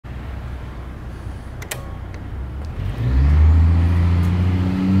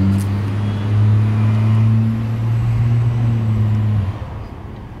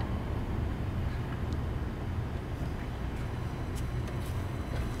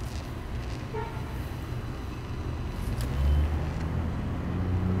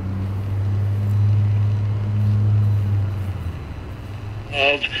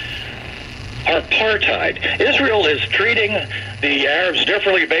of apartheid. Israel is treating the Arabs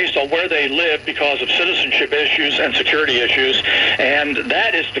differently based on where they live because of citizenship issues and security issues, and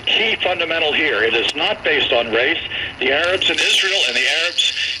that is the key fundamental here. It is not based on race. The Arabs in Israel and the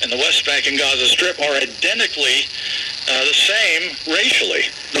Arabs in the West Bank and Gaza Strip are identically the same racially.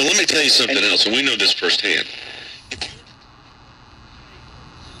 Now, let me tell you something else, and we know this firsthand.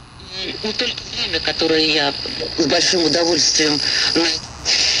 What are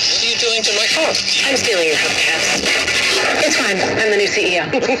you doing to my car? I'm stealing your hubcaps. It's fine. I'm the new CEO.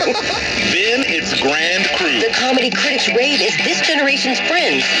 Then it's Grand Crew. The comedy critics rave is this generation's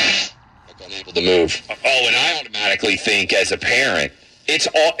friends. Unable to move. Oh, and I automatically think as a parent, it's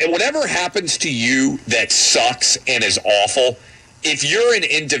all, whatever happens to you that sucks and is awful, if you're an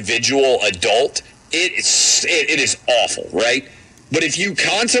individual adult, it is awful, right? But if you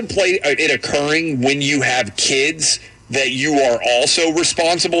contemplate it occurring when you have kids that you are also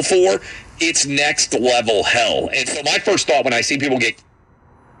responsible for, it's next level hell. And so my first thought when I see people get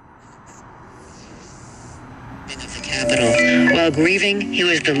of the Capitol. While grieving, he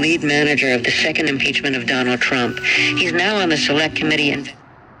was the lead manager of the second impeachment of Donald Trump. He's now on the Select Committee and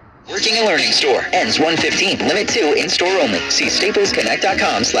Working and Learning Store ends 1/15. Limit 2 in-store only. See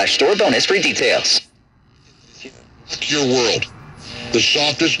staplesconnect.com/store bonus for details. Your world. The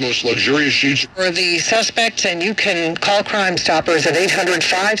softest, most luxurious sheets. For the suspect, and you can call Crime Stoppers at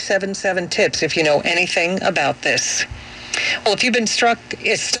 800-577-TIPS if you know anything about this. Well, if you've been struck,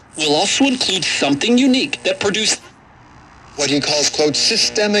 will also include something unique that produced what he calls, quote,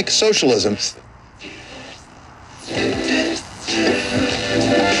 systemic socialism.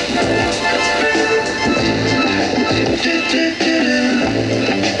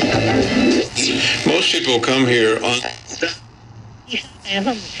 Most people come here on... I'll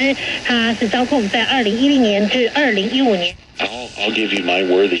give you my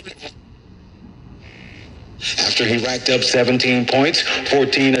word. After he racked up 17 points,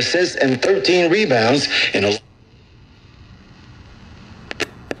 14 assists, and 13 rebounds in a...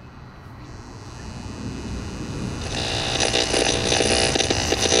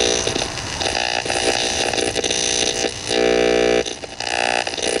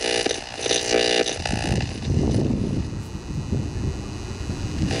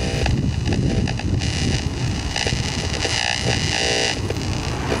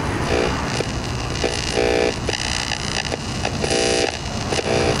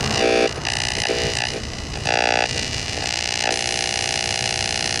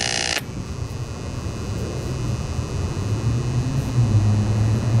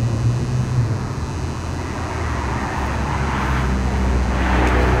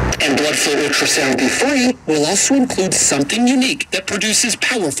 and blood flow ultrasound be free will also include something unique that produces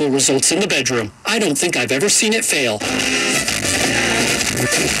powerful results in the bedroom. I don't think I've ever seen it fail.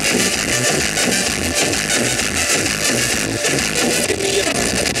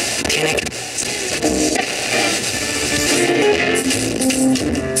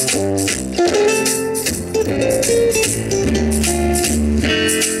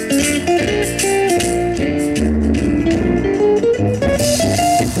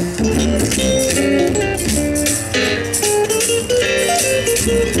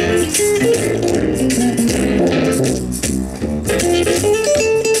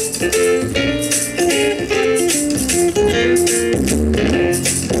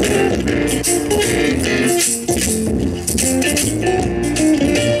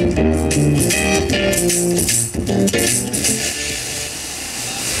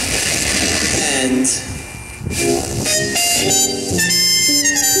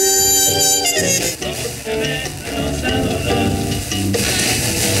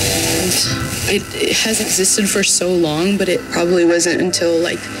 It has existed for so long, but it probably wasn't until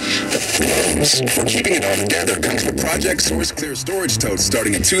like For keeping it all together comes the Project Source Clear Storage Tote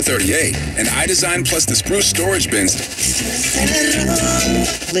starting at $238, and iDesign plus the Spruce storage bins.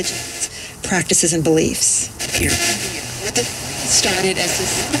 Religions, practices, and beliefs. Here. Started as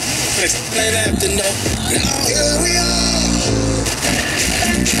this.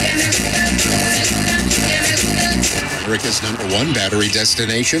 America's #1 battery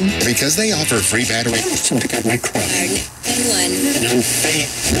destination because they offer free battery. To get my car.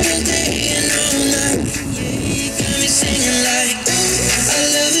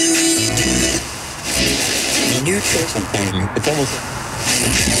 It's almost.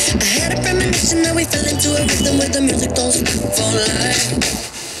 I had a premonition that we fell into a rhythm where the music don't stop for life.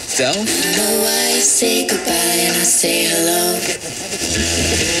 So? I know I say goodbye and I say hello.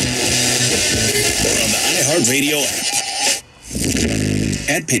 Or on the iHeartRadio app.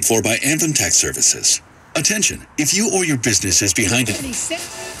 Ad paid for by Anthem Tax Services. A Attention, if you or your business is behind it.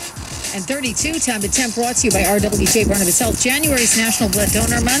 And 32, time to temp, brought to you by RWJ Barnabas Health. January's National Blood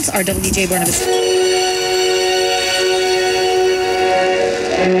Donor Month. RWJ Barnabas.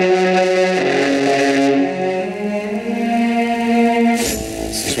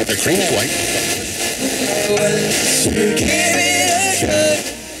 This is what the cream is like.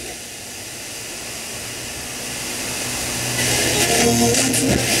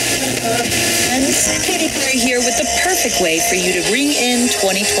 Katy Perry here with the perfect way for you to ring in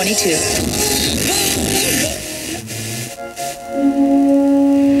 2022.